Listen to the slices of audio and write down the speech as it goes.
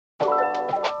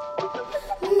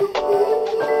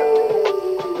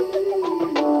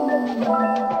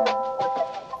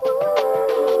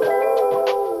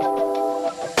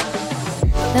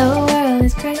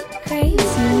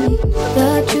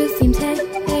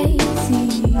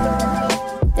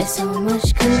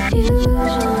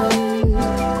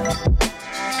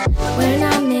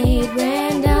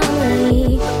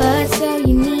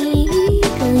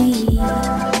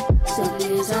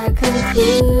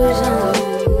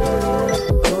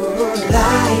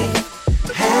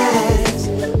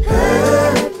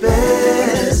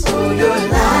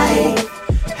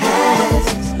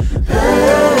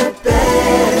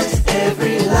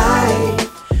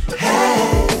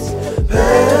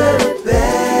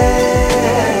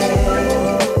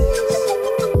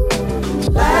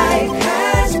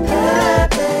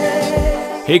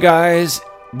Hey guys,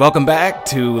 welcome back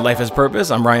to Life Has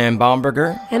Purpose. I'm Ryan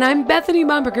Baumberger. And I'm Bethany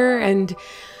Baumberger, and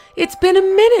it's been a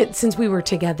minute since we were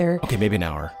together. Okay, maybe an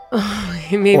hour.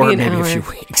 Maybe or an maybe hour. a few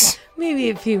weeks. Maybe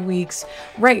a few weeks.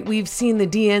 Right, we've seen the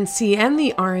DNC and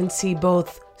the RNC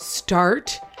both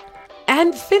start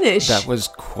and finish. That was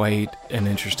quite an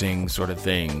interesting sort of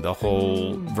thing. The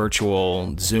whole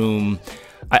virtual Zoom.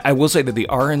 I will say that the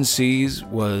RNC's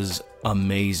was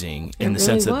amazing in the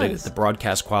sense that the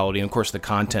broadcast quality and, of course, the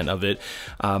content of it.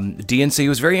 DNC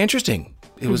was very interesting.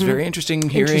 It was very interesting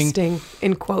hearing. Interesting,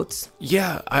 in quotes.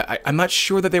 Yeah, I'm not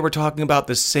sure that they were talking about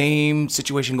the same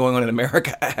situation going on in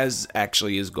America as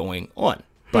actually is going on.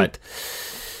 But,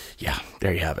 yeah,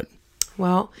 there you have it.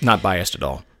 Well, not biased at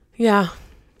all. Yeah.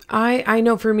 I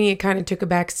know for me, it kind of took a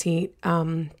back seat.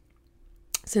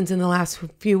 Since in the last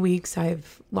few weeks,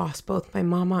 I've lost both my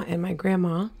mama and my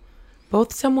grandma,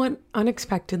 both somewhat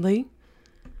unexpectedly.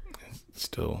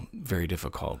 Still very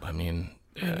difficult. I mean,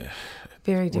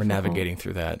 very difficult. We're navigating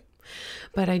through that.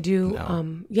 But I do,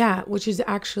 which is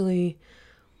actually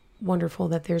wonderful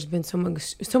that there's been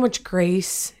so much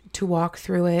grace to walk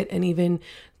through it, and even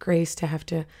grace to have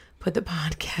to put the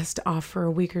podcast off for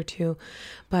a week or two.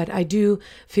 But I do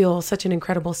feel such an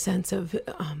incredible sense of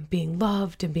being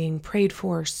loved and being prayed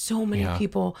for. So many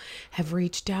people have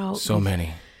reached out. So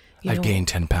many. I've gained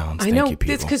 10 pounds. Thank you,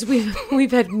 people. It's because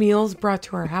we've had meals brought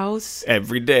to our house.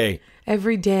 Every day.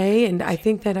 And I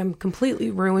think that I'm completely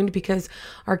ruined because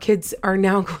our kids are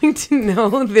now going to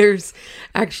know there's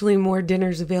actually more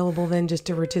dinners available than just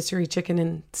a rotisserie chicken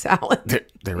and salad.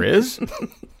 There is?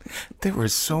 There were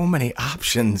so many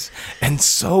options and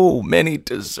so many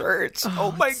desserts.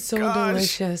 Oh my gosh. So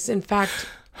delicious. In fact,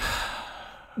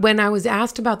 when I was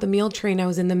asked about the meal train, I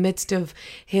was in the midst of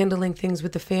handling things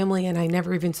with the family and I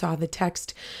never even saw the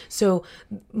text. So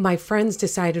my friends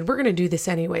decided we're going to do this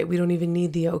anyway. We don't even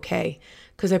need the okay.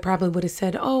 Because I probably would have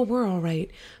said, oh, we're all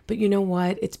right. But you know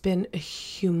what? It's been a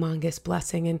humongous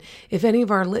blessing. And if any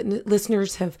of our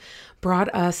listeners have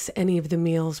brought us any of the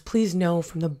meals, please know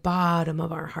from the bottom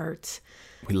of our hearts.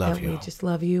 We love you. We just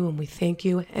love you and we thank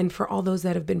you. And for all those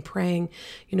that have been praying,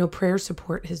 prayer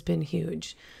support has been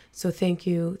huge. So thank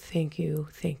you, thank you,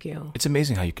 thank you. It's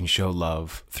amazing how you can show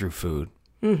love through food.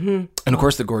 Mm-hmm. And of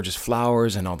course, the gorgeous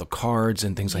flowers and all the cards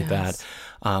and things like that.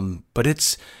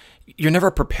 But you're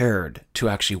never prepared to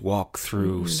actually walk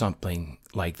through something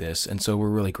like this. And so we're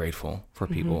really grateful for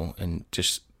people and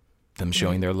just them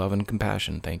showing their love and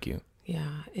compassion. Thank you.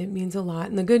 Yeah, it means a lot.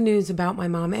 And the good news about my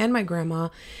mom and my grandma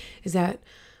is that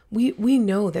we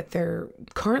know that they're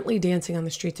currently dancing on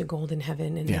the streets of gold in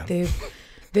heaven, and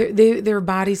that their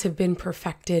bodies have been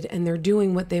perfected and they're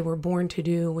doing what they were born to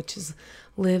do, which is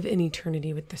live in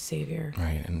eternity with the Savior.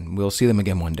 Right. And we'll see them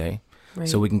again one day. Right.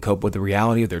 So we can cope with the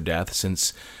reality of their death,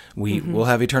 since we will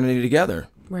have eternity together.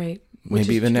 Right.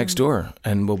 Maybe even next door.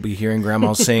 And we'll be hearing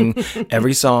Grandma sing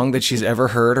every song that she's ever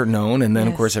heard or known. And then,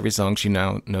 of course, every song she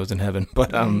now knows in heaven.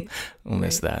 But we'll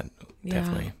miss that,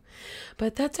 definitely.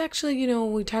 But that's actually,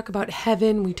 we talk about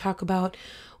heaven. We talk about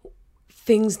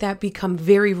things that become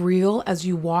very real as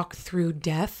you walk through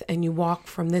death and you walk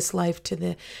from this life to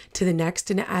the next.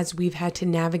 And as we've had to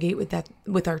navigate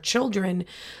with our children,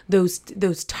 those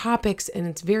topics, and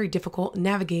it's very difficult to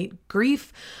navigate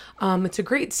grief. It's a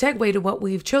great segue to what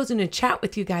we've chosen to chat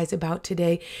with you guys about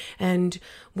today. And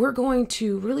we're going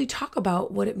to really talk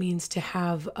about what it means to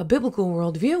have a biblical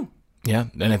worldview. Yeah.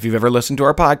 And if you've ever listened to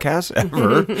our podcast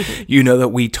ever, you know that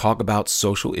we talk about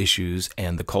social issues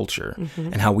and the culture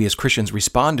and how we as Christians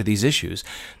respond to these issues.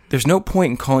 There's no point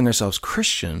in calling ourselves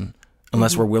Christian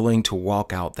unless we're willing to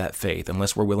walk out that faith,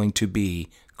 unless we're willing to be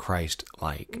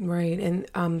Christ-like. Right.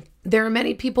 And there are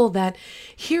many people that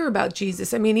hear about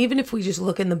Jesus. I mean, even if we just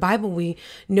look in the Bible, we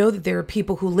know that there are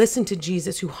people who listened to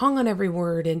Jesus, who hung on every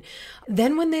word. And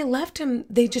then when they left him,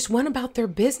 they just went about their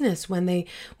business when they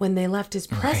left his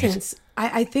presence.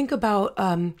 Right. I think about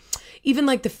even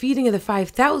like the feeding of the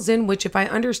 5,000, which, if I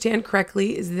understand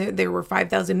correctly, is that there were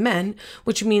 5,000 men,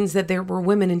 which means that there were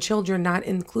women and children not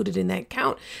included in that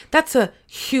count. That's a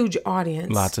huge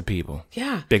audience. Lots of people.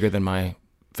 Yeah. Bigger than my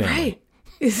family.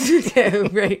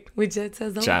 Right. Right. Which that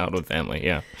says a lot. Childhood family,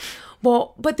 yeah.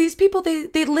 Well, but these people,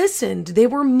 they listened, they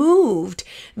were moved,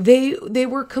 they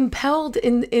were compelled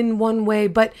in one way,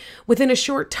 but within a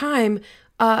short time,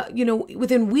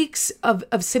 within weeks of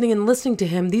sitting and listening to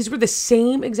him, these were the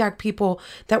same exact people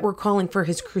that were calling for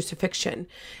his crucifixion.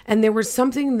 And there was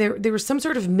some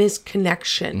sort of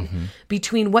misconnection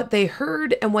between what they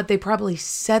heard and what they probably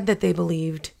said that they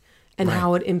believed, and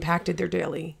how it impacted their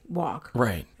daily walk.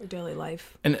 Right. Their daily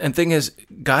life. And thing is,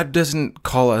 God doesn't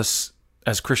call us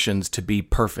as Christians to be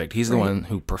perfect. He's the one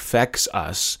who perfects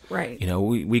us. Right. You know,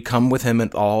 we come with him in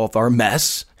all of our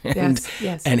mess, and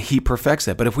and he perfects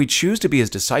that. But if we choose to be his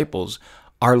disciples,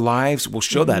 our lives will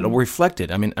show that. It'll reflect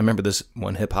it. I mean, I remember this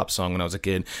one hip hop song when I was a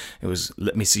kid. It was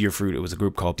 "Let Me See Your Fruit." It was a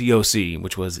group called DOC,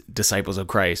 which was Disciples of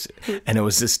Christ. And it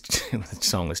was this the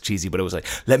song was cheesy, but it was like,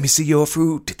 "Let me see your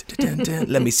fruit.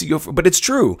 Let me see your fruit." But it's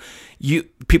true.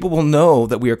 People will know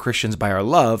that we are Christians by our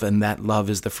love, and that love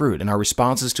is the fruit. And our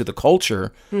responses to the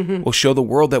culture will show the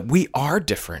world that we are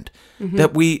different,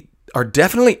 that we are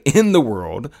definitely in the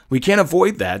world. We can't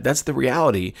avoid that. That's the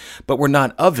reality, but we're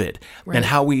not of it. Right. And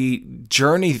how we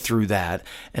journey through that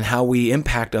and how we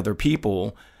impact other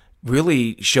people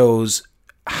really shows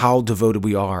how devoted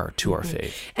we are to our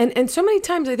faith. And so many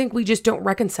times I think we just don't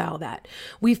reconcile that.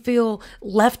 We feel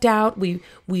left out.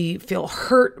 We feel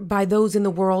hurt by those in the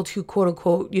world who, quote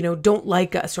unquote, don't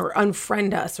like us or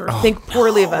unfriend us or think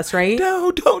poorly of us, right?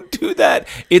 No, don't do that.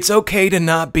 It's okay to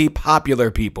not be popular,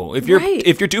 people. If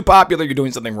you're too popular, you're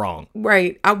doing something wrong.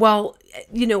 Right. Well,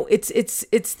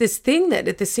 it's this thing that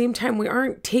at the same time we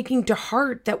aren't taking to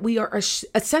heart that we are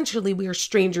essentially we are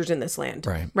strangers in this land.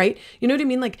 Right. You know what I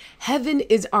mean? Like heaven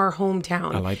is our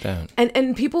hometown. I like that.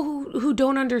 And people who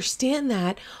don't understand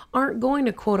that aren't going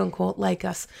to quote unquote like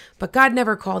us, but God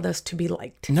never called us to be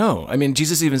liked. No. I mean,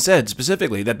 Jesus even said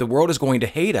specifically that the world is going to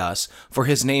hate us for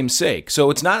his name's sake. So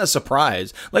it's not a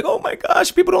surprise. Like, oh my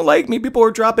gosh, people don't like me. People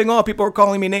are dropping off. People are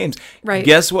calling me names. Right.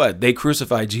 Guess what? They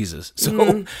crucified Jesus.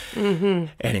 So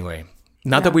anyway,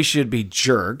 not that we should be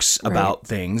jerks about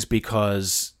things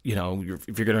because,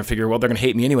 if you're going to figure, well, they're going to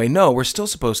hate me anyway. No, we're still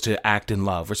supposed to act in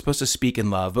love. We're supposed to speak in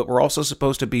love, but we're also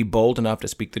supposed to be bold enough to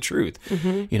speak the truth.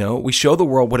 We show the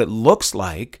world what it looks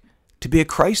like to be a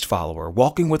Christ follower,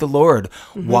 walking with the Lord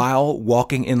while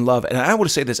walking in love. And I want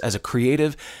to say this as a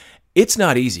creative, it's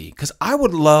not easy because I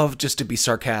would love just to be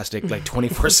sarcastic like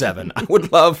 24/7. I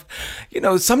would love,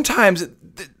 sometimes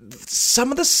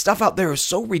some of the stuff out there is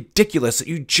so ridiculous that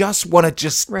you just want to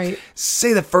just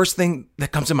say the first thing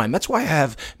that comes to mind. That's why I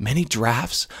have many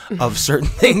drafts of certain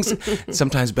things.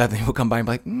 Sometimes Bethany will come by and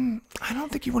be like, I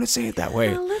don't think you want to say it that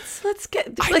way. Let's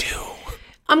get. I do.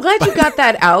 I'm glad you got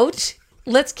that out.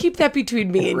 Let's keep that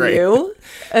between me and you.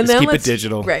 And then keep it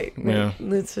digital. Right. Yeah.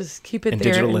 Let's just keep it in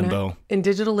there. Digital limbo. In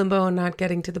digital limbo and not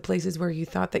getting to the places where you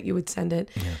thought that you would send it.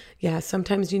 Yeah.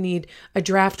 Sometimes you need a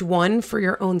draft 1 for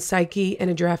your own psyche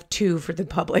and a draft 2 for the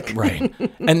public. Right.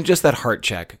 And just that heart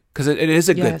check. Because it is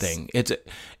a good thing.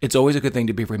 It's always a good thing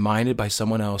to be reminded by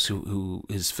someone else who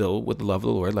is filled with the love of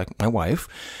the Lord, like my wife,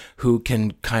 who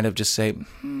can kind of just say,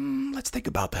 let's think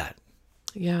about that.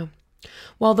 Yeah.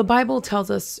 Well, the Bible tells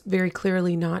us very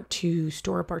clearly not to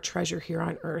store up our treasure here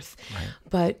on earth,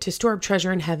 but to store up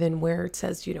treasure in heaven where it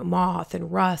says, moth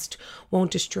and rust won't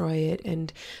destroy it.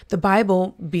 And the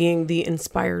Bible, being the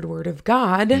inspired word of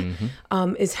God,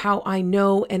 is how I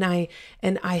know and I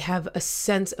have a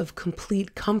sense of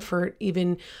complete comfort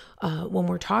even when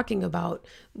we're talking about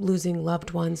losing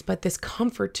loved ones, but this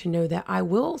comfort to know that I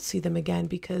will see them again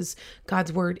because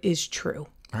God's word is true.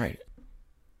 Right.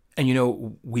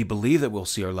 And, we believe that we'll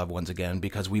see our loved ones again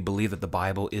because we believe that the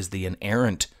Bible is the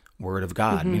inerrant word of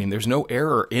God, meaning there's no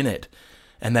error in it,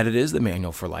 and that it is the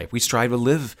manual for life. We strive to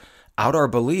live out our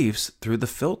beliefs through the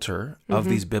filter of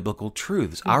these biblical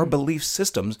truths. Our belief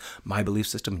systems, my belief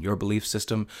system, your belief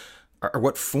system, are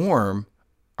what form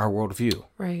our worldview.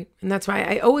 Right. And that's why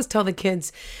I always tell the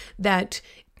kids that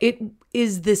it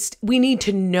is this, we need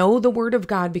to know the word of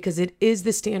God because it is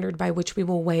the standard by which we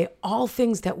will weigh all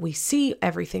things that we see,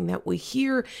 everything that we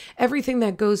hear, everything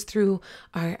that goes through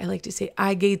our, I like to say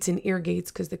eye gates and ear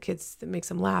gates because the kids, that makes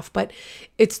them laugh, but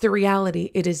it's the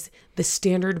reality. It is the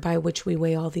standard by which we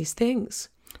weigh all these things.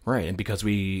 Right. And because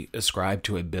we ascribe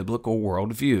to a biblical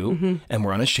worldview and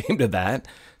we're unashamed of that,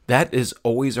 that is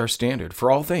always our standard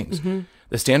for all things.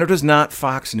 The standard is not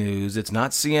Fox News, it's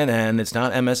not CNN, it's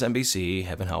not MSNBC,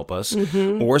 heaven help us,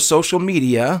 or social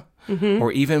media,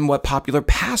 or even what popular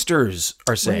pastors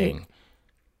are saying. Right.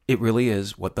 It really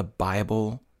is what the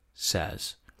Bible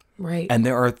says. Right. And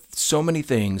there are so many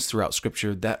things throughout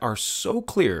Scripture that are so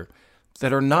clear,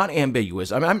 that are not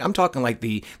ambiguous. I mean, I'm talking like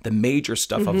the major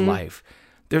stuff of life.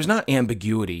 There's not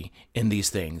ambiguity in these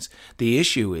things. The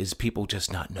issue is people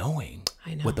just not knowing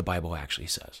what the Bible actually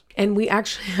says. And we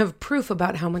actually have proof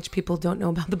about how much people don't know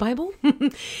about the Bible.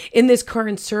 In this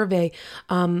current survey,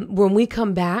 when we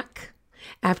come back,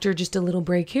 after just a little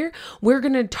break here, we're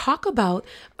going to talk about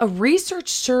a research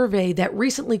survey that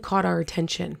recently caught our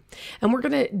attention. And we're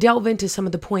going to delve into some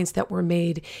of the points that were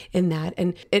made in that.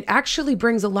 And it actually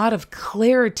brings a lot of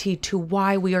clarity to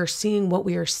why we are seeing what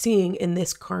we are seeing in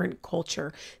this current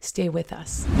culture. Stay with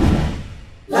us.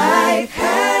 Life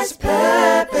has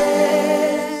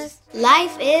purpose.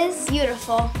 Life is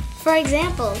beautiful. For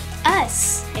example,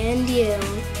 us and you.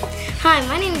 Hi,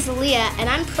 my name is Aaliyah, and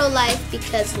I'm pro-life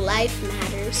because life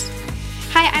matters.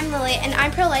 Hi, I'm Lily, and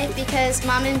I'm pro-life because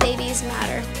mom and babies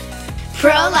matter.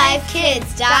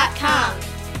 ProLifeKids.com.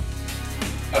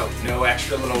 Oh, no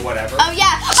extra little whatever? Oh,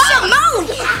 yeah.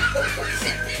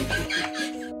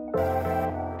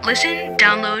 Listen,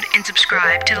 download, and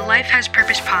subscribe to the Life Has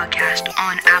Purpose podcast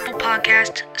on Apple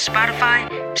Podcasts, Spotify,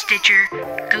 Stitcher,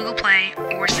 Google Play,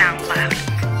 or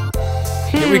SoundCloud.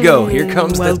 Here we go. Here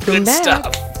comes the Welcome good back.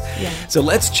 stuff. Yeah. So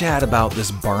let's chat about this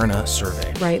Barna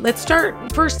survey. Right. Let's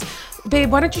start first.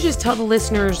 Babe, why don't you just tell the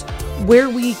listeners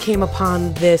where we came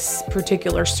upon this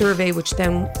particular survey, which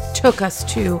then took us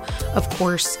to, of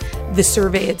course, the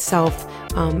survey itself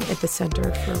at the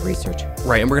Center for Research.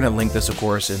 Right, and we're going to link this, of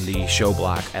course, in the show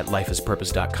block at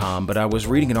lifehaspurpose.com. But I was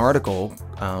reading an article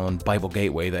on Bible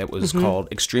Gateway that was called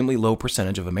Extremely Low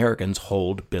Percentage of Americans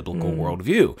Hold Biblical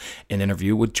Worldview, an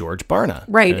interview with George Barna.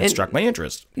 Right. And it struck my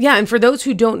interest. Yeah, and for those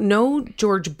who don't know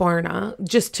George Barna,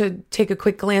 just to take a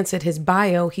quick glance at his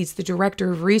bio, he's the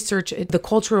director of research at the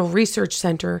Cultural Research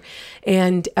Center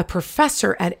and a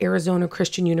professor at Arizona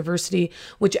Christian University,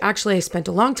 which actually I spent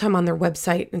a long time on their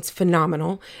website. It's phenomenal.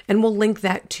 And we'll link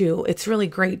that too. It's really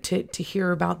great to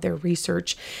hear about their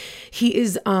research. He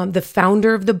is the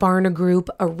founder of the Barna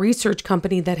Group, a research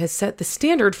company that has set the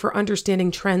standard for understanding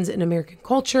trends in American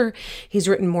culture. He's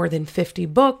written more than 50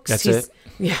 books. That's it?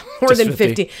 Yeah, more Just than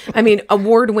 50. I mean,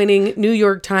 award-winning New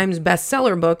York Times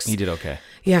bestseller books. He did okay.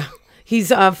 Yeah. He's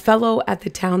a fellow at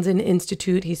the Townsend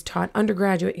Institute. He's taught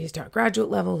undergraduate. He's taught graduate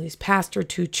level. He's pastored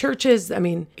 2 churches. I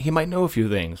mean, He might know a few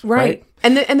things. right.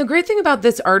 And the great thing about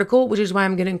this article, which is why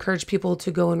I'm going to encourage people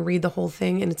to go and read the whole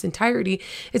thing in its entirety,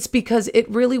 it's because it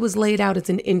really was laid out as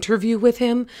an interview with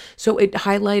him. So it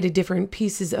highlighted different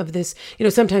pieces of this. You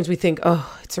know, sometimes we think,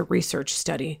 oh, it's a research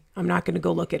study, I'm not going to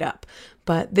go look it up.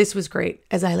 But this was great.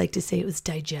 As I like to say, it was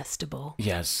digestible.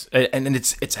 Yes, and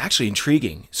it's actually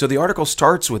intriguing. So the article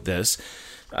starts with this.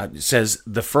 It says,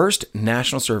 the first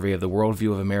national survey of the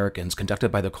worldview of Americans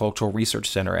conducted by the Cultural Research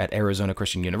Center at Arizona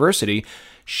Christian University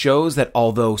shows that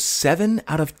although 7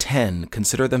 out of 10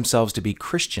 consider themselves to be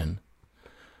Christian,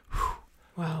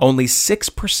 Wow. only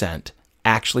 6%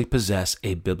 actually possess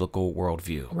a biblical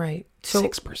worldview. Right. So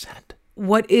 6%.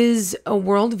 what is a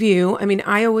worldview? I mean,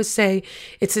 I always say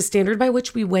it's a standard by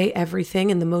which we weigh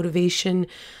everything and the motivation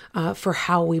for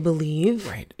how we believe.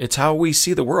 Right. It's how we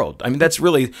see the world. I mean, that's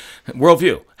really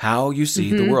worldview, how you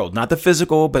see the world. Not the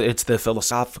physical, but it's the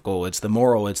philosophical, it's the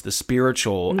moral, it's the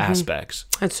spiritual aspects.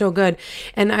 That's so good.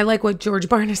 And I like what George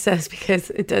Barna says because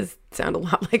it does sound a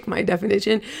lot like my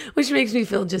definition, which makes me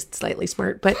feel just slightly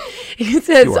smart. But he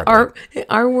says You are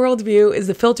our worldview is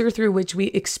the filter through which we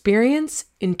experience,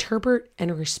 interpret,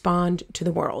 and respond to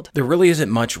the world. There really isn't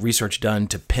much research done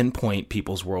to pinpoint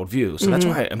people's worldview. So that's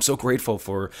why I'm so grateful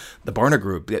for the Barna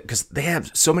Group, because they have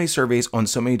so many surveys on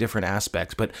so many different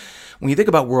aspects. But when you think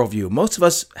about worldview, most of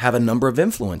us have a number of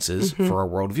influences for our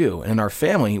worldview. And in our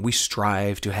family, we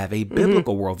strive to have a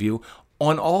biblical worldview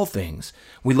on all things.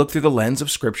 We look through the lens of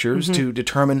scriptures to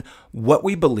determine what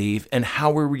we believe and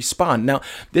how we respond. Now,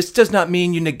 this does not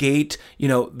mean you negate,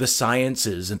 the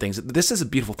sciences and things. This is a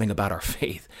beautiful thing about our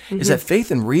faith, is that faith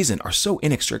and reason are so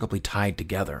inextricably tied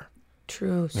together.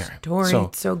 True story. So-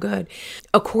 It's so good.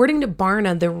 According to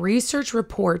Barna, the research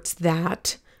reports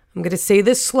that, I'm going to say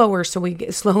this slowly so we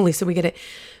get it.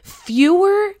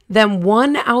 Fewer than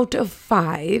 1 out of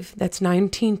 5, that's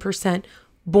 19%,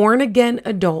 born-again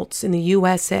adults in the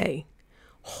USA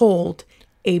hold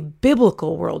a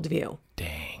biblical worldview.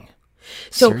 Dang.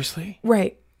 So, Seriously?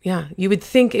 Right. Yeah. You would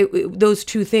think those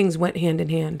two things went hand in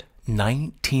hand.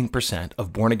 19%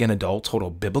 of born-again adults hold a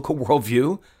biblical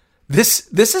worldview? This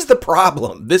is the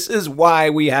problem. This is why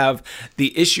we have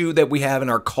the issue that we have in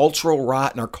our cultural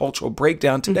rot and our cultural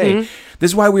breakdown today.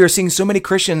 This is why we are seeing so many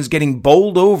Christians getting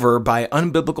bowled over by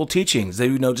unbiblical teachings. They,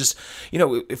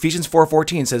 Ephesians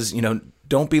 4:14 says,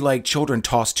 don't be like children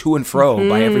tossed to and fro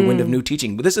by every wind of new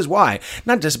teaching. But this is why,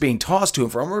 not just being tossed to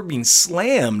and fro, we're being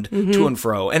slammed to and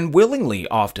fro, and willingly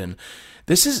often.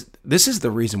 This is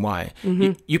the reason why.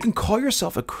 You can call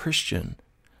yourself a Christian,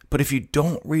 but if you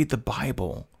don't read the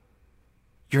Bible,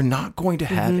 you're not going to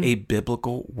have a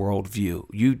biblical worldview.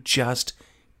 You just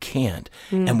can't.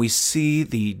 And we see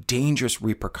the dangerous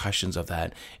repercussions of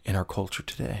that in our culture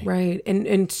today. Right.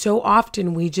 And so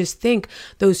often we just think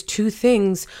those two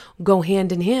things go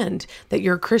hand in hand, that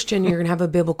you're a Christian, you're going to have a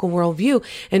biblical worldview.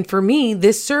 And for me,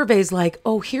 this survey is like,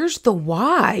 oh, here's the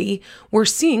why we're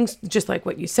seeing, just like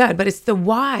what you said, but it's the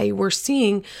why we're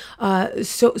seeing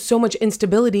so much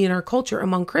instability in our culture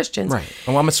among Christians. Right.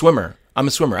 Oh, I'm a swimmer.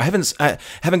 I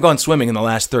haven't gone swimming in the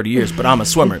last 30 years, but I'm a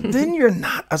swimmer. Then you're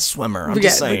not a swimmer. I'm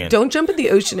just saying. Don't jump in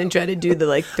the ocean and try to do the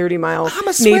 30-mile I'm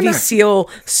a Navy swimmer. SEAL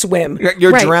swim.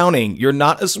 You're Right. drowning. You're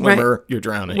not a swimmer. Right. You're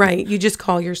drowning. Right. You just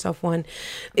call yourself one.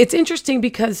 It's interesting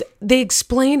because they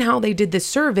explain how they did this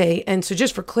survey. And so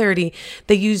just for clarity,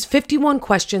 they use 51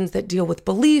 questions that deal with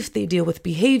belief. They deal with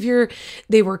behavior.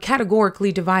 They were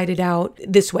categorically divided out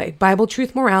this way: Bible,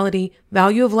 truth, morality,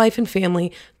 value of life and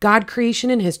family, God, creation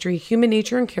and history, human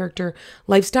nature and character,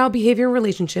 lifestyle, behavior and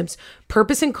relationships,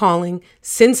 purpose and calling,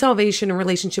 sin, salvation and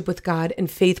relationship with God,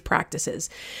 and faith practices.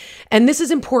 And this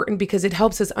is important because it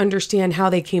helps us understand how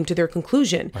they came to their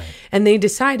conclusion. Right. And they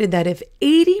decided that if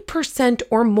 80%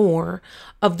 or more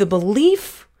of the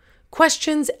belief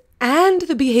questions and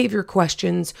the behavior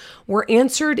questions were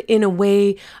answered in a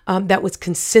way that was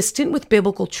consistent with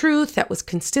biblical truth, that was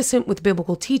consistent with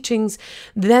biblical teachings,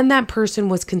 then that person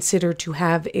was considered to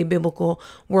have a biblical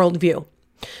worldview.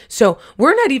 So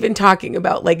we're not even talking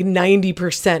about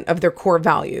 90% of their core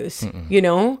values, you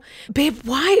know? Babe,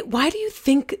 why do you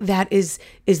think that is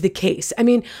the case? I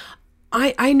mean,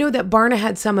 I know that Barna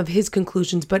had some of his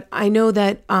conclusions, but I know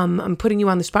that I'm putting you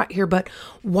on the spot here, but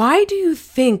why do you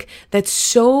think that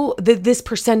this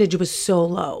percentage was so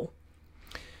low?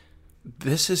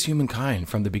 This is humankind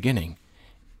from the beginning.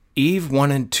 Eve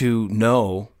wanted to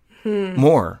know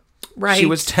more. Right. She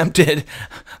was tempted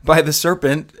by the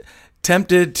serpent,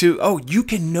 tempted to, you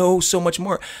can know so much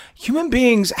more. Human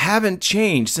beings haven't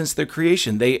changed since their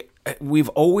creation. We've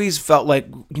always felt like,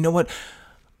 you know what?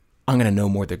 I'm going to know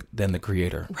more than the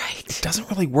Creator. Right. It doesn't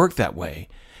really work that way.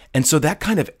 And so that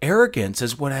kind of arrogance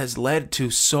is what has led to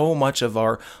so much of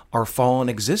our fallen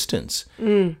existence,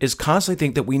 is constantly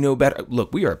think that we know better.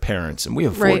 Look, we are parents and we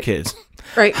have 4 kids.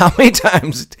 Right. How many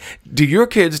times do your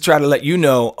kids try to let you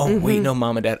know, wait, no,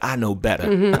 Mom and Dad, I know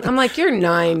better. I'm like, you're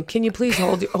 9. Can you please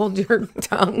hold your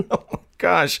tongue? Oh,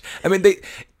 gosh. I mean,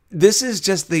 this is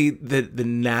just the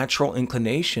natural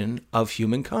inclination of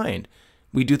humankind.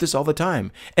 We do this all the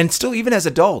time. And still, even as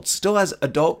adults, still as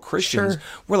adult Christians,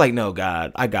 we're like, no,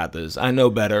 God, I got this. I know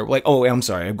better. We're like, I'm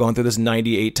sorry. I've gone through this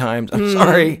 98 times. I'm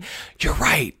sorry. You're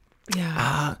right.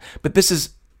 Yeah. But this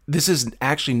is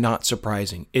actually not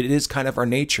surprising. It is kind of our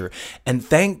nature. And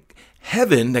thank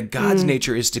heaven that God's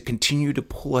nature is to continue to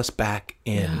pull us back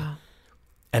in. Yeah.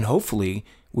 And hopefully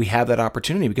we have that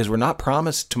opportunity because we're not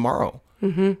promised tomorrow.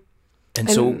 Mm-hmm. And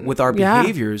so with our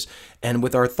behaviors and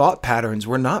with our thought patterns,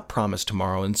 we're not promised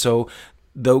tomorrow. And so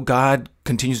though God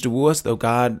continues to woo us, though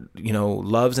God,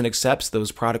 loves and accepts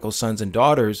those prodigal sons and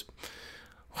daughters,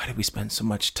 why do we spend so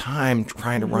much time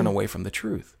trying to run away from the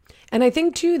truth? And I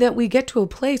think, too, that we get to a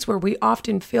place where we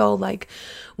often feel like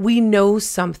we know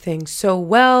something so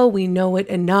well, we know it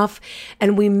enough,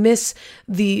 and we miss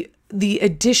the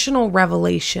additional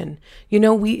revelation.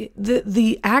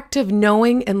 The act of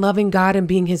knowing and loving God and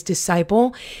being his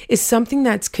disciple is something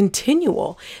that's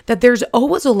continual, that there's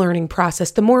always a learning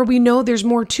process. The more we know, there's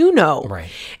more to know. Right.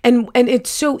 And it's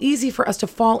so easy for us to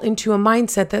fall into a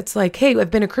mindset that's like, hey,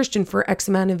 I've been a Christian for X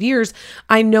amount of years.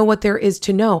 I know what there is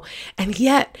to know. And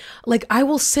yet, I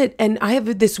will sit and I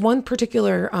have this one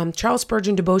particular Charles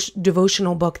Spurgeon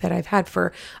devotional book that I've had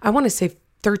for, I want to say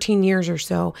 13 years or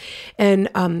so.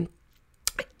 And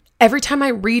every time I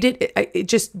read it, it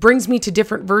just brings me to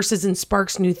different verses and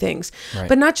sparks new things. Right.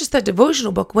 But not just that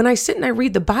devotional book. When I sit and I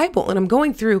read the Bible and I'm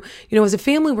going through, as a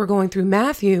family, we're going through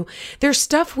Matthew, there's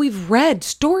stuff we've read,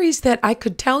 stories that I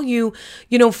could tell you,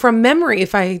 from memory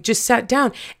if I just sat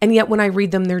down. And yet when I read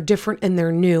them, they're different and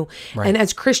they're new. Right. And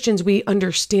as Christians, we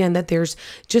understand that there's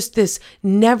just this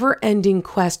never-ending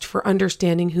quest for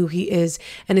understanding who he is.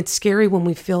 And it's scary when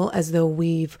we feel as though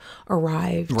we've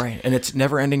arrived. Right. And it's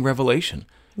never-ending revelation.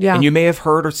 Yeah. And you may have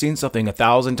heard or seen something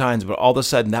 1,000 times, but all of a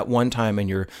sudden, that one time in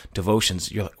your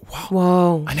devotions, you're like,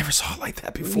 whoa, I never saw it like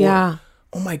that before. Yeah.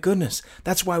 Oh my goodness.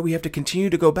 That's why we have to continue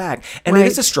to go back. And It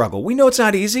is a struggle. We know it's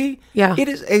not easy. Yeah. It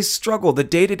is a struggle. The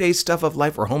day-to-day stuff of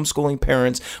life. We're homeschooling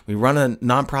parents. We run a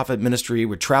nonprofit ministry.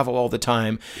 We travel all the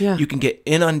time. Yeah. You can get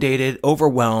inundated,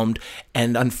 overwhelmed.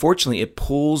 And unfortunately,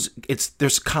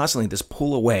 there's constantly this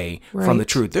pull away from the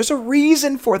truth. There's a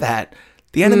reason for that.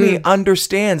 The enemy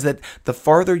understands that the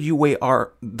farther away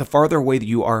that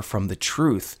you are from the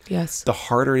truth, yes, the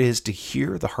harder it is to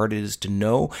hear, the harder it is to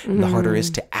know, and the harder it is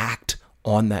to act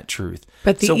on that truth.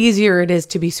 But the easier it is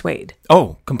to be swayed.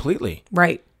 Oh, completely.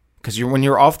 Right. Because when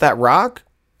you're off that rock,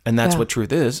 and that's what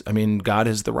truth is. I mean, God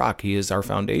is the rock. He is our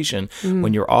foundation.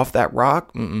 When you're off that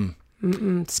rock,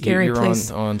 scary you're place.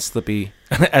 on slippy,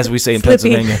 as we say in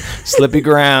Pennsylvania, slippy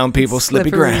ground, people, slippy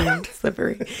ground.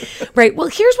 Slippery. Right. Well,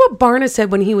 here's what Barna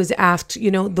said when he was asked,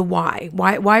 the why.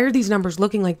 Why are these numbers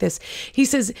looking like this? He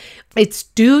says it's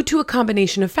due to a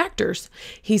combination of factors.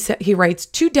 He writes,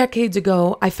 2 decades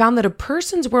ago, I found that a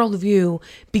person's worldview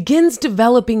begins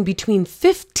developing between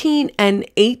 15 and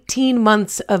 18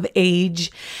 months of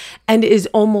age and is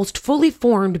almost fully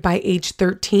formed by age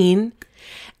 13.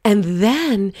 And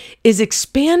then is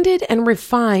expanded and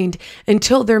refined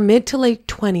until their mid to late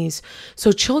 20s.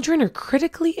 So children are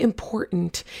critically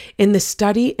important in the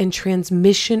study and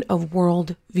transmission of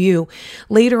worldview.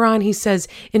 Later on, he says,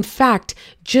 in fact,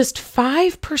 just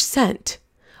 5%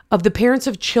 of the parents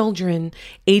of children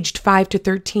aged 5 to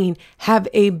 13 have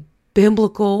a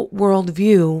biblical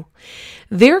worldview.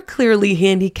 They're clearly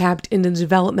handicapped in the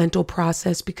developmental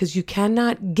process because you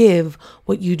cannot give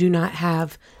what you do not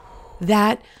have.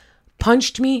 That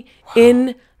punched me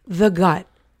in the gut.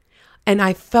 And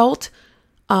I felt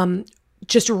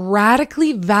just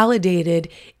radically validated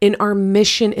in our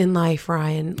mission in life,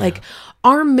 Ryan. Like,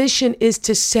 our mission is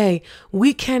to say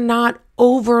we cannot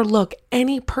overlook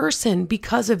any person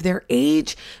because of their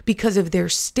age, because of their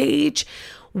stage.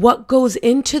 What goes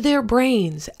into their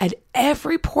brains at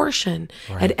every portion,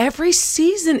 at every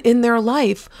season in their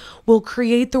life will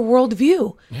create the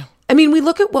worldview. Yeah. I mean, we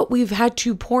look at what we've had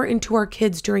to pour into our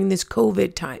kids during this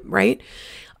COVID time, right?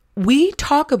 We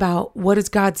talk about, what does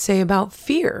God say about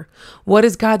fear? What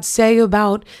does God say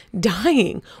about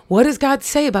dying? What does God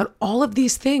say about all of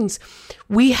these things?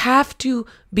 We have to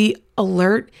be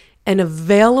alert and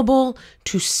available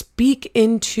to speak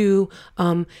into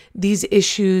these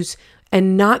issues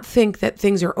and not think that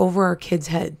things are over our kids'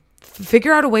 head.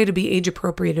 Figure out a way to be age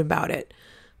appropriate about it.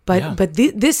 But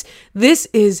this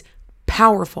is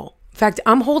powerful. In fact,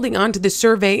 I'm holding on to this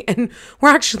survey, and we're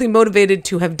actually motivated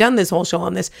to have done this whole show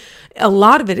on this. A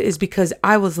lot of it is because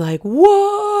I was like,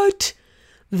 what?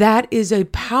 That is a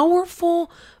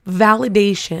powerful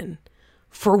validation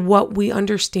for what we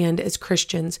understand as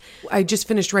Christians. I just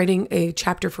finished writing a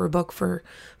chapter for a book for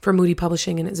Moody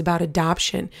Publishing, and it's about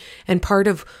adoption. And part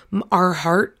of our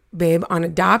heart, babe, on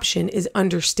adoption is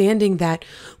understanding that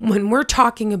when we're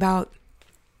talking about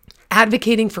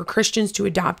advocating for Christians to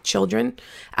adopt children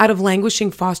out of languishing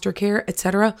foster care,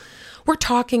 etc., we're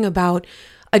talking about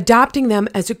adopting them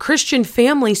as a Christian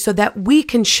family so that we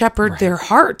can shepherd their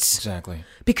hearts. Exactly.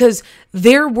 Because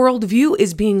their worldview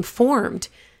is being formed,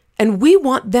 and we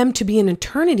want them to be in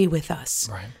eternity with us.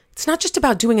 Right. It's not just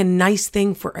about doing a nice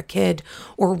thing for a kid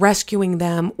or rescuing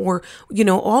them or,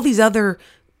 all these other,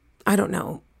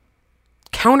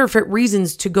 counterfeit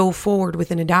reasons to go forward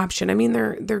with an adoption. I mean,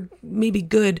 they're maybe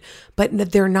good, but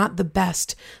they're not the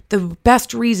best. The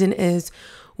best reason is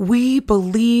we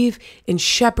believe in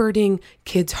shepherding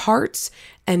kids' hearts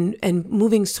and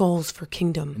moving souls for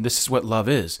kingdom. And this is what love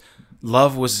is.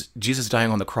 Love was Jesus dying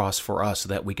on the cross for us so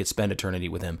that we could spend eternity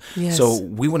with him. Yes. So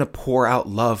we want to pour out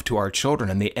love to our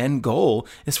children, and the end goal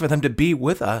is for them to be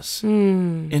with us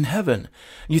in heaven.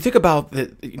 You think about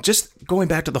just going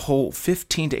back to the whole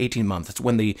 15 to 18 months, that's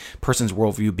when the person's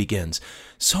worldview begins.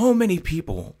 So many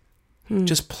people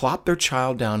just plop their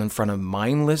child down in front of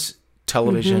mindless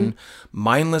television,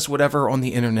 mindless whatever on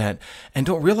the internet, and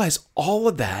don't realize all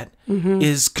of that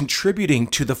is contributing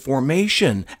to the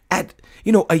formation at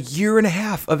a year and a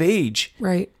half of age.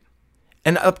 Right.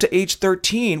 And up to age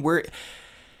 13, where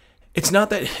it's not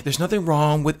that there's nothing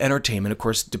wrong with entertainment, of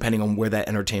course, depending on where that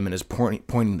entertainment is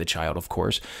pointing the child, of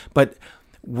course. But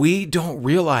we don't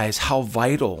realize how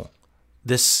vital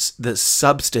the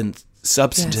substantive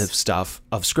stuff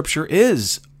of Scripture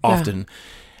is often. Yeah.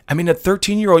 I mean, a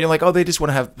 13-year-old, you're like, oh, they just want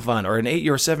to have fun. Or an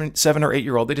 7 or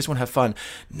 8-year-old, they just want to have fun.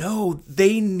 No,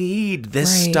 they need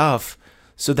this stuff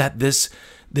so that this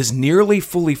nearly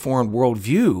fully formed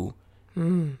worldview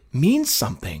means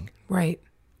something. Right.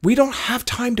 We don't have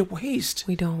time to waste.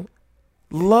 We don't.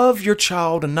 Love your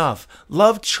child enough.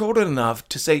 Love children enough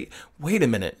to say, wait a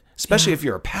minute, especially if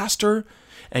you're a pastor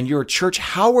and you're a church,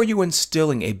 how are you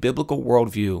instilling a biblical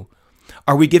worldview?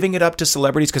 Are we giving it up to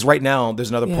celebrities? Because right now there's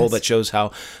another poll that shows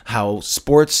how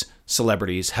sports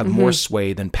celebrities have more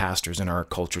sway than pastors in our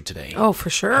culture today. Oh, for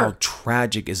sure. How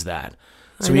tragic is that?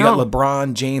 So you got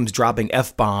LeBron James dropping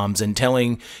F-bombs and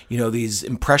telling, these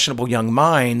impressionable young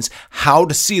minds how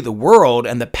to see the world,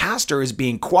 and the pastor is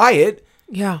being quiet.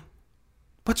 Yeah.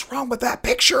 What's wrong with that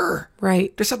picture?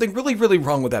 Right. There's something really, really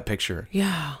wrong with that picture.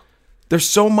 Yeah. There's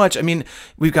so much. I mean,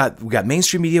 we've got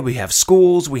mainstream media, we have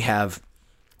schools, we have,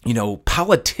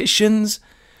 politicians.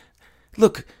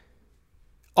 Look,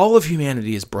 all of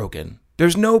humanity is broken.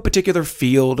 There's no particular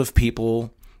field of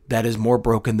people that is more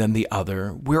broken than the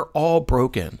other. We're all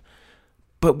broken.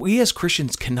 But we as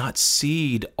Christians cannot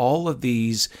cede all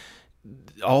this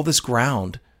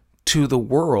ground to the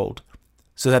world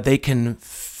so that they can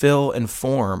fill and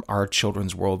form our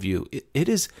children's worldview.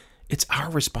 It's our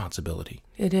responsibility.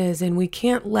 It is. And we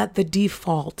can't let the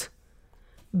default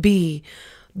be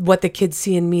what the kids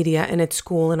see in media and at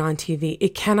school and on TV.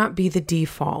 It cannot be the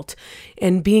default.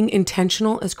 And being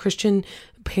intentional as Christian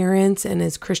parents and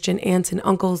as Christian aunts and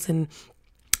uncles and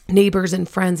neighbors and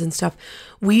friends and stuff,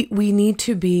 we need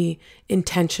to be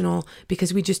intentional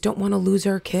because we just don't want to lose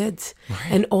our kids,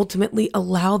 and ultimately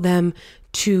allow them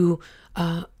to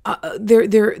what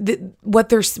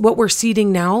we're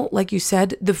seeding now, like you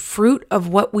said, the fruit of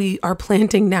what we are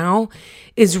planting now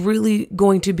is really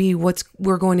going to be what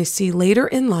we're going to see later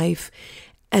in life,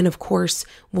 and of course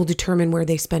will determine where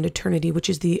they spend eternity, which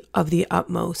is of the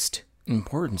utmost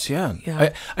importance. Yeah.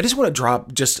 I just want to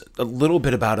drop just a little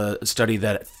bit about a study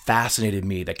that fascinated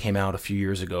me that came out a few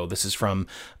years ago. This is from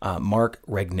Mark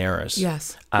Regnerus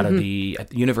out of the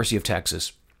University of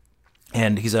Texas.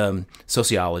 And he's a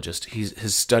sociologist.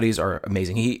 His studies are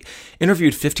amazing. He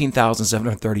interviewed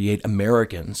 15,738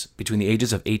 Americans between the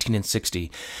ages of 18 and 60.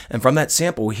 And from that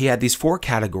sample, he had these 4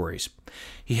 categories.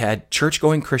 He had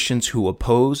church-going Christians who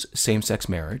oppose same-sex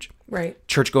marriage,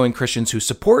 church-going Christians who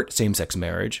support same-sex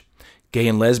marriage, gay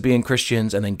and lesbian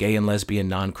Christians, and then gay and lesbian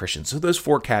non-Christians. So those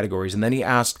 4 categories. And then he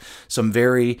asked some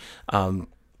very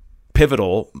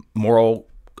pivotal moral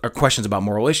questions about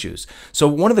moral issues. So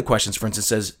one of the questions, for instance,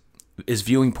 says, is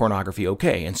viewing pornography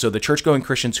okay? And so the church-going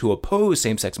Christians who oppose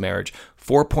same-sex marriage,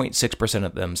 4.6%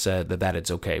 of them said that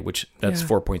it's okay, which that's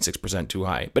 4.6% too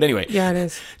high. But anyway, it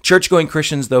is. Church-going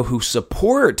Christians, though, who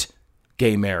support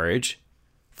gay marriage,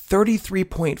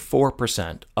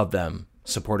 33.4% of them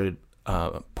supported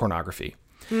pornography.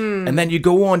 And then you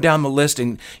go on down the list,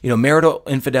 and marital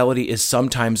infidelity is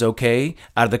sometimes okay.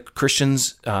 Out of the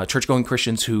Christians, church-going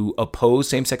Christians who oppose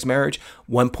same-sex marriage,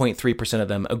 1.3% of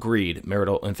them agreed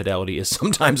marital infidelity is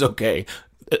sometimes okay.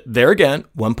 There again,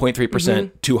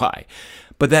 1.3% too high.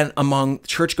 But then among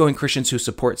church-going Christians who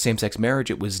support same-sex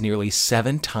marriage, it was nearly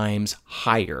 7 times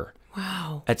higher.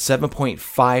 Wow. At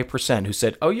 7.5% who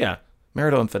said, oh yeah,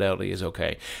 marital infidelity is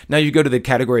okay. Now you go to the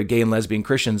category of gay and lesbian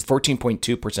Christians,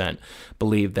 14.2%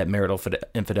 believed that marital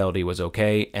infidelity was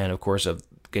okay. And of course, of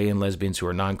gay and lesbians who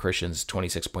are non-Christians,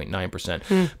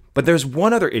 26.9%. But there's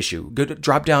one other issue.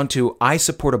 Drop down to I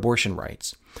support abortion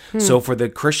rights. So for the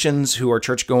Christians who are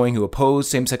church-going, who oppose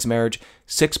same-sex marriage,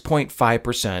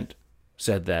 6.5%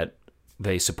 said that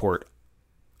they support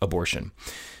abortion.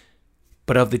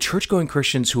 But of the church-going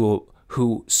Christians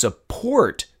who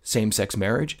support same-sex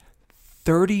marriage,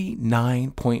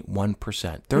 39.1%,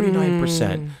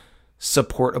 39%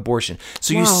 support abortion.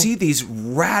 So you see these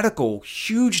radical,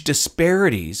 huge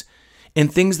disparities in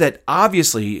things that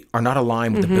obviously are not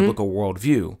aligned with the biblical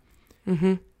worldview.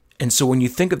 And so when you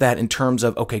think of that in terms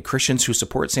of, okay, Christians who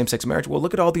support same-sex marriage, well,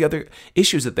 look at all the other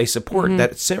issues that they support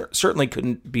that certainly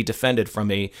couldn't be defended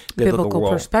from a biblical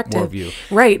perspective. Worldview.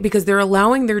 Right, because they're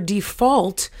allowing their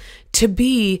default to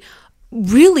be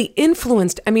really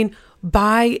influenced,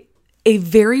 by a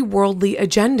very worldly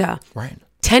agenda. Right.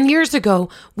 10 years ago,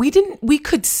 we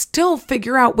could still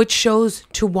figure out which shows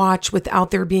to watch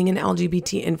without there being an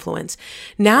LGBT influence.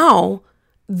 Now,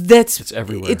 it's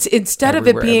everywhere. It's instead of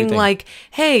it being like,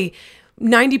 hey,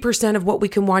 90% of what we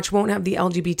can watch won't have the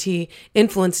LGBT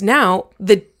influence. Now,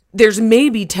 there's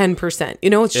maybe 10%.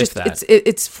 It's just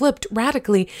it's flipped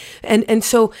radically. And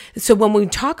so when we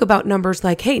talk about numbers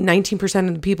like, hey, 19%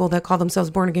 of the people that call themselves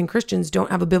born again Christians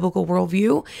don't have a biblical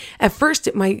worldview, at first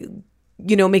it might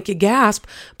make you gasp,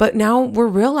 but now we're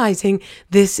realizing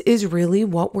this is really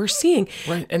what we're seeing.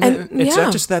 Right. And it's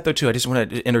not just that though too. I just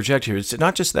want to interject here. It's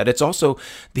not just that. It's also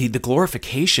the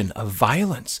glorification of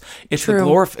violence. It's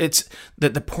it's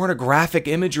the pornographic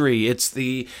imagery. It's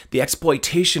the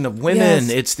exploitation of women.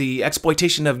 Yes. It's the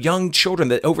exploitation of young children,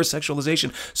 the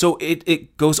over-sexualization. So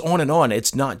it goes on and on.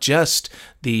 It's not just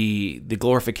the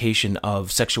glorification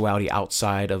of sexuality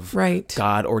outside of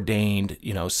God ordained,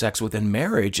 sex within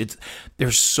marriage.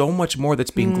 There's so much more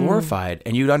that's being glorified,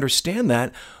 and you'd understand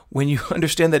that when you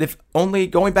understand that if only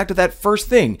going back to that first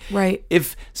thing,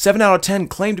 if 7 out of 10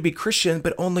 claim to be Christian,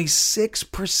 but only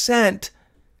 6%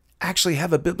 actually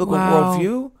have a biblical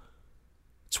worldview,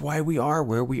 it's why we are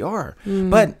where we are.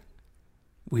 But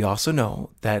we also know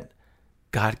that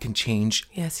God can change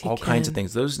Yes, he all kinds of can.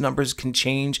 things. Those numbers can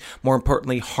change. More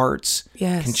importantly, hearts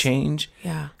Yes. can change.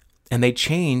 Yeah. And they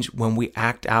change when we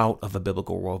act out of a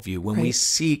biblical worldview, when we Right.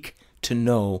 seek to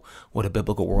know what a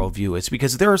biblical worldview is.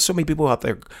 Because there are so many people out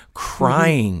there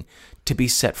crying to be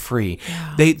set free.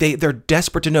 They're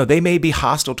desperate to know. They may be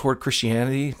hostile toward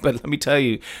Christianity, but let me tell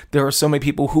you, there are so many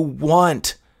people who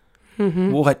want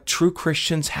what true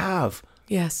Christians have.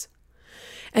 Yes.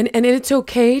 And it's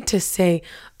okay to say,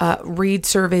 read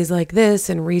surveys like this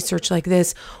and research like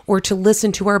this, or to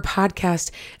listen to our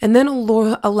podcast, and then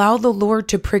allow the Lord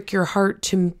to prick your heart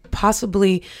to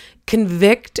possibly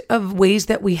convict of ways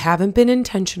that we haven't been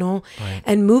intentional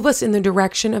and move us in the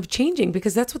direction of changing,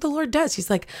 because that's what the Lord does. He's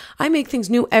like, I make things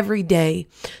new every day.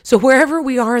 So wherever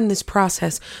we are in this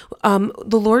process,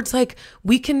 the Lord's like,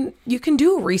 you can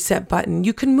do a reset button.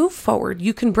 You can move forward.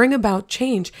 You can bring about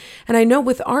change. And I know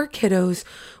with our kiddos,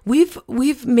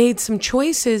 we've made some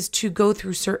choices to go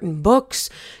through certain books,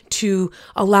 to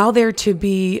allow there to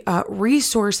be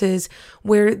resources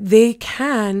where they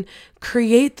can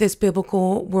create this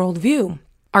biblical worldview.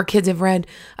 Our kids have read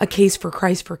A Case for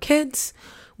Christ for Kids.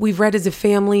 We've read as a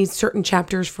family certain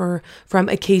chapters from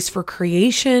A Case for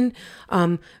Creation.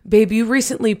 Babe, you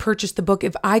recently purchased the book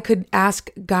If I Could Ask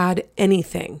God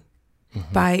Anything.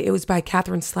 It was by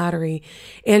Catherine Slattery,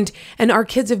 and our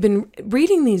kids have been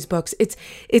reading these books.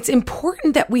 It's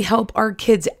important that we help our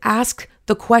kids ask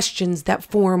the questions that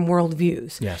form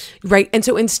worldviews. Yes. Right. And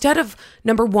so instead of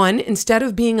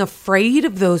being afraid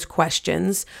of those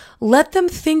questions, let them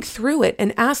think through it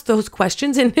and ask those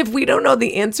questions. And if we don't know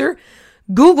the answer,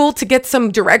 Google to get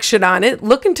some direction on it,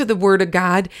 look into the Word of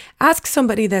God, ask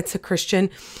somebody that's a Christian.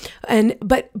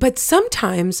 But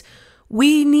sometimes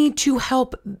we need to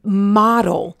help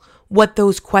model what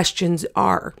those questions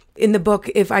are. In the book,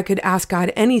 If I Could Ask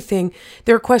God Anything,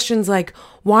 there are questions like,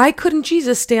 why couldn't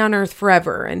Jesus stay on earth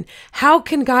forever? And how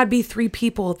can God be three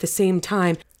people at the same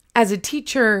time? As a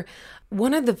teacher,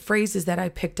 one of the phrases that I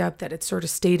picked up that it sort of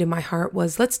stayed in my heart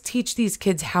was, let's teach these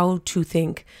kids how to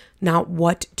think, not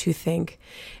what to think.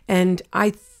 And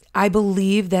I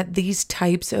believe that these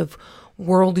types of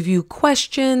worldview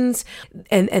questions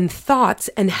and thoughts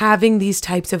and having these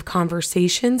types of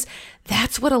conversations,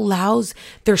 that's what allows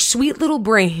their sweet little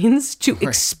brains to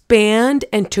expand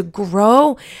and to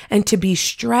grow and to be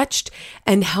stretched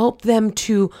and help them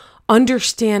to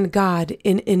understand God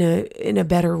in a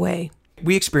better way.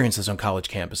 We experience this on college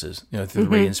campuses, through the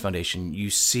Radiance Foundation.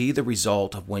 You see the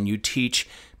result of when you teach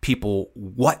people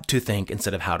what to think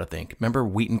instead of how to think. Remember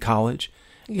Wheaton College?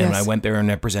 Yes. And I went there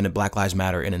and I presented Black Lives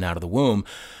Matter in and out of the womb.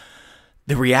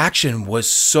 The reaction was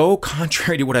so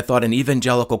contrary to what I thought an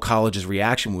evangelical college's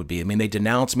reaction would be. I mean, they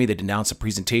denounced me, they denounced the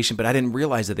presentation, but I didn't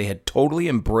realize that they had totally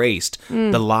embraced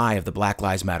the lie of the Black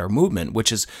Lives Matter movement,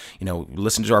 which is,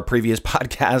 listen to our previous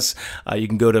podcasts. You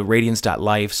can go to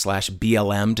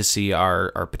radiance.life/BLM to see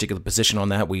our particular position on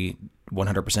that. We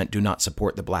 100% do not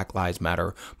support the Black Lives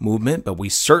Matter movement, but we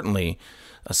certainly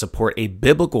support a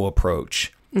biblical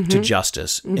approach to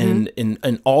justice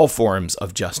in all forms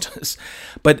of justice.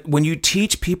 But when you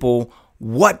teach people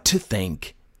what to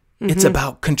think, it's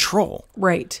about control.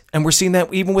 Right. And we're seeing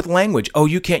that even with language. Oh,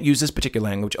 you can't use this particular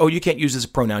language. Oh, you can't use this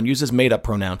pronoun. Use this made-up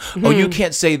pronoun. Oh, you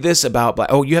can't say this about black.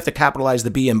 Oh, you have to capitalize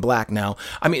the B in black now.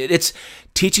 I mean, it's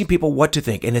teaching people what to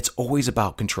think, and it's always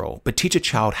about control. But teach a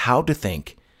child how to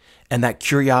think, and that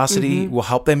curiosity will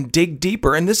help them dig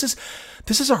deeper. And this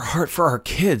is our heart for our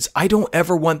kids. I don't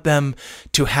ever want them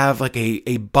to have like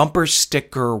a bumper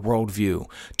sticker worldview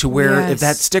to where if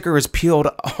that sticker is peeled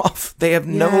off, they have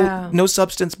no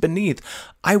substance beneath.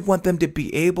 I want them to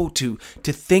be able to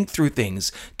think through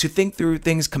things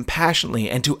compassionately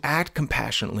and to act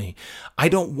compassionately. I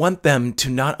don't want them to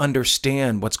not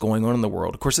understand what's going on in the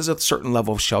world. Of course, there's a certain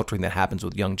level of sheltering that happens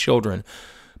with young children,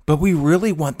 but we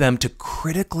really want them to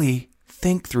critically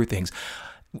think through things.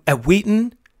 At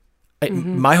Wheaton,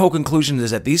 my whole conclusion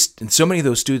is that so many of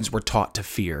those students were taught to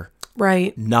fear,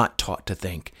 Right. not taught to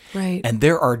think. Right. And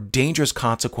there are dangerous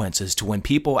consequences to when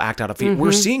people act out of fear.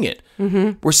 We're seeing it.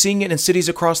 We're seeing it in cities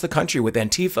across the country with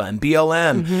Antifa and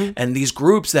BLM and these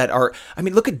groups that are,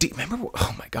 look at, remember,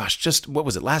 oh my gosh, just what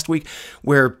was it last week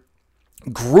where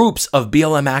groups of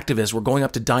BLM activists were going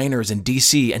up to diners in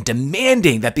DC and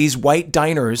demanding that these white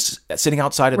diners sitting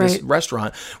outside of this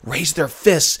restaurant raise their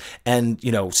fists and,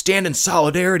 stand in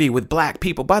solidarity with black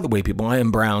people. By the way, people, I am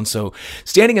brown, so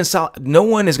standing in no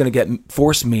one is going to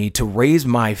force me to raise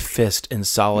my fist in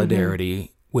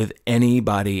solidarity with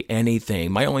anybody,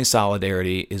 anything. My only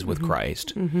solidarity is with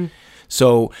Christ.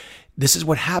 So This is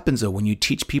what happens, though, when you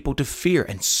teach people to fear.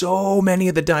 And so many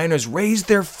of the diners raised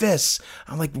their fists.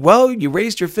 I'm like, well, you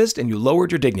raised your fist and you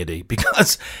lowered your dignity,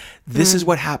 because this is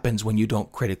what happens when you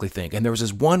don't critically think. And there was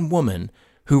this one woman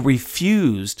who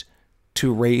refused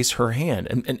to raise her hand.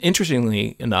 And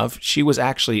interestingly enough, she was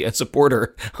actually a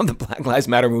supporter of the Black Lives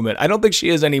Matter movement. I don't think she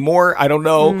is anymore. I don't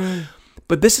know.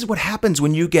 But this is what happens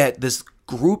when you get this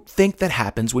group think that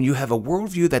happens, when you have a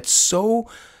worldview that's so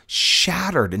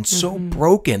shattered and so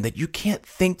broken that you can't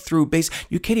think through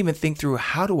you can't even think through,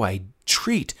 how do I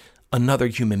treat another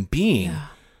human being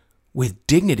with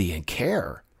dignity and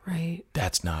care? Right.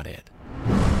 That's not it.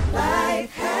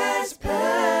 Life has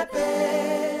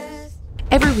purpose.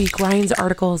 Every week, Ryan's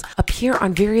articles appear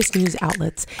on various news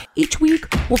outlets. Each week,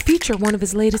 we'll feature one of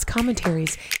his latest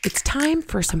commentaries. It's time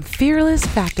for some fearless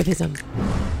factivism.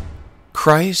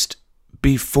 Christ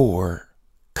before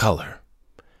color.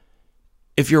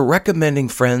 If you're recommending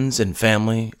friends and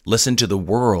family listen to the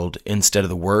world instead of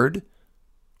the word,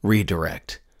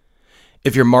 redirect.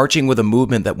 If you're marching with a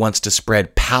movement that wants to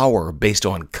spread power based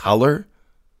on color,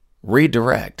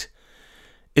 redirect.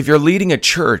 If you're leading a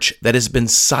church that has been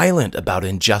silent about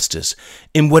injustice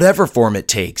in whatever form it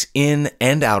takes, in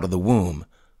and out of the womb,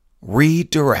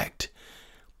 redirect.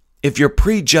 If you're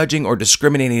prejudging or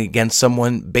discriminating against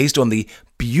someone based on the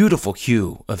beautiful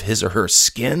hue of his or her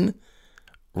skin,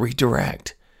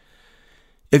 redirect.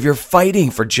 If you're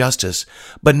fighting for justice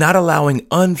but not allowing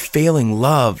unfailing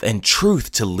love and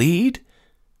truth to lead,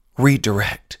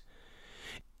 redirect.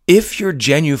 If you're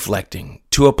genuflecting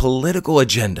to a political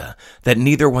agenda that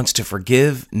neither wants to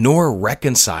forgive nor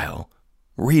reconcile,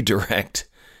 redirect.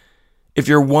 If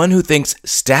you're one who thinks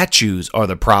statues are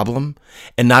the problem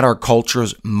and not our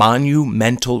culture's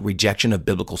monumental rejection of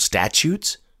biblical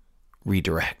statutes,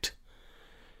 redirect.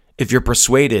 If you're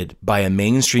persuaded by a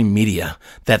mainstream media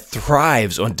that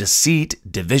thrives on deceit,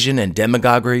 division, and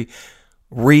demagoguery,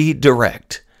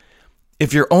 redirect.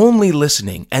 If you're only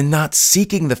listening and not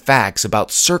seeking the facts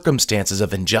about circumstances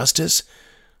of injustice,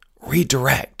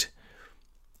 redirect.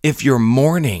 If your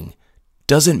mourning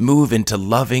doesn't move into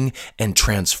loving and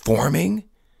transforming,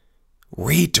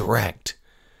 redirect.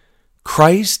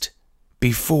 Christ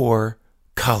before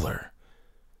color.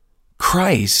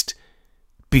 Christ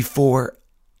before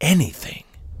anything.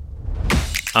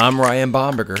 I'm Ryan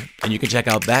Bomberger, and you can check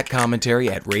out that commentary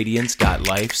at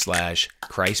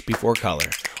radiance.life/Christ before color,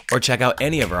 or check out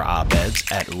any of our op-eds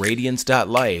at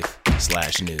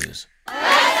radiance.life/news.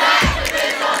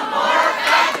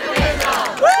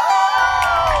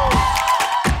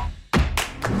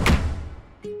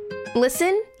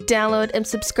 Listen, download, and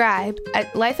subscribe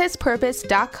at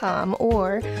lifehaspurpose.com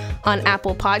or on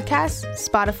Apple Podcasts,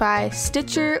 Spotify,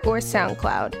 Stitcher, or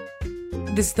SoundCloud.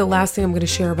 This is the last thing I'm going to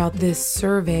share about this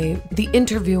survey. The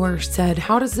interviewer said,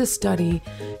 how does this study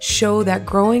show that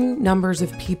growing numbers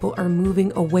of people are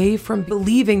moving away from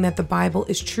believing that the Bible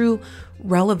is true,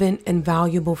 relevant, and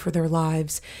valuable for their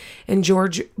lives? And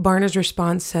George Barna's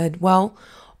response said, well,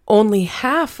 only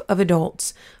half of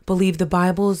adults believe the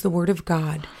Bible is the Word of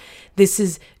God. This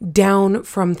is down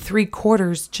from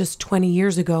 3/4 just 20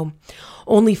 years ago.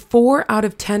 Only 4 out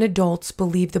of 10 adults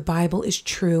believe the Bible is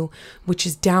true, which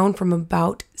is down from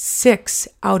about 6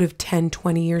 out of 10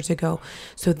 20 years ago.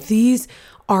 So these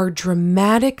are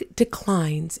dramatic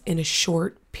declines in a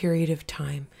short period of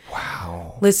time.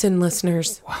 Wow. Listen,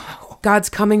 listeners. Wow. God's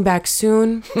coming back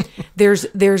soon. There's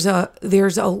an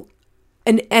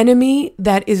enemy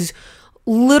that is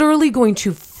literally going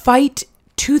to fight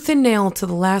tooth and nail to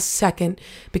the last second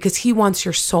because he wants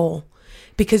your soul.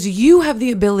 Because you have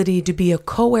the ability to be a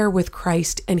co-heir with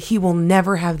Christ, and he will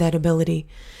never have that ability.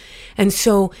 And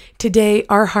so today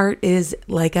our heart is,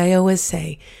 like I always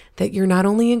say, that you're not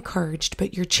only encouraged,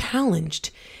 but you're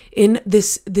challenged in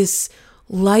this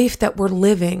life that we're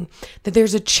living, that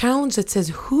there's a challenge that says,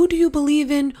 who do you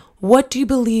believe in? What do you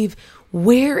believe?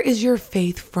 Where is your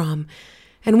faith from?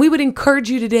 And we would encourage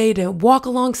you today to walk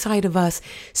alongside of us,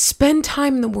 spend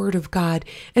time in the Word of God,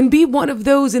 and be one of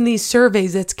those in these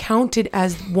surveys that's counted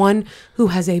as one who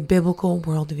has a biblical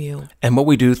worldview. And what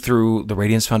we do through the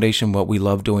Radiance Foundation, what we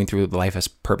love doing through the Life Has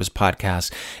Purpose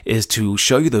podcast, is to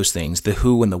show you those things, the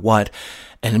who and the what,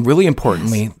 and really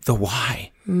importantly, the why.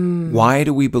 Why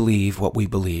do we believe what we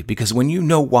believe? Because when you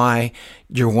know why,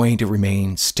 you're going to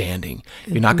remain standing.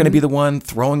 You're not going to be the one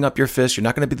throwing up your fist. You're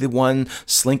not going to be the one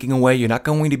slinking away. You're not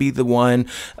going to be the one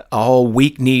all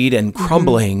weak-kneed and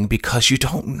crumbling because you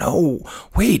don't know.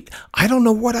 Wait, I don't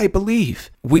know what I believe.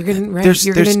 You're going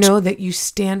to know that you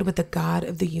stand with the God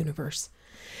of the universe.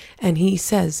 And he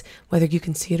says, whether you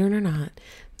can see it or not,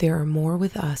 there are more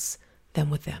with us than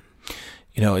with them.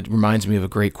 You know, it reminds me of a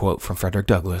great quote from Frederick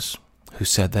Douglass. who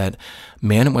said that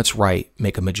man and what's right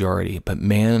make a majority, but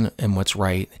man and what's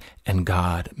right and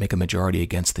God make a majority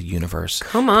against the universe.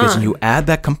 Come on. Because when you add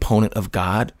that component of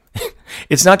God,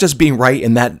 it's not just being right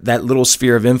in that little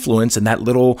sphere of influence and that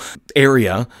little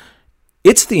area.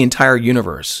 It's the entire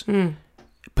universe.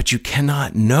 But you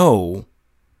cannot know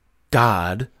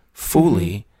God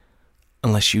fully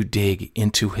unless you dig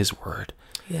into his word.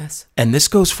 Yes. And this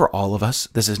goes for all of us.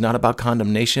 This is not about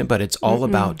condemnation, but it's all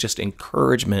about just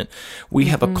encouragement. We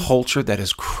have a culture that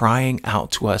is crying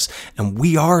out to us, and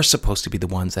we are supposed to be the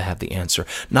ones that have the answer,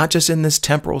 not just in this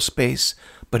temporal space,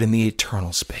 but in the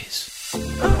eternal space.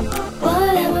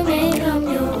 Whatever may come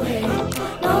your way,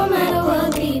 no matter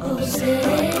what people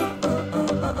say,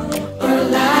 your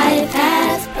life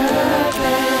has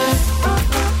purpose.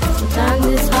 Sometimes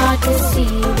it's hard to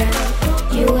see that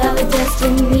you have a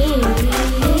destiny.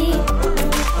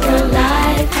 Your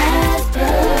life has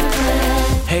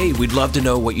purpose. Hey, we'd love to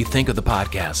know what you think of the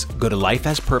podcast. Go to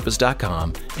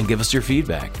lifehaspurpose.com and give us your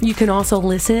feedback. You can also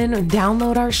listen and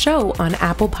download our show on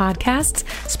Apple Podcasts,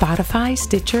 Spotify,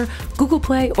 Stitcher, Google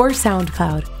Play, or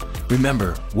SoundCloud.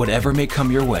 Remember, whatever may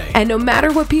come your way, And no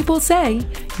matter what people say,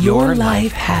 your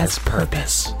life has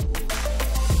purpose.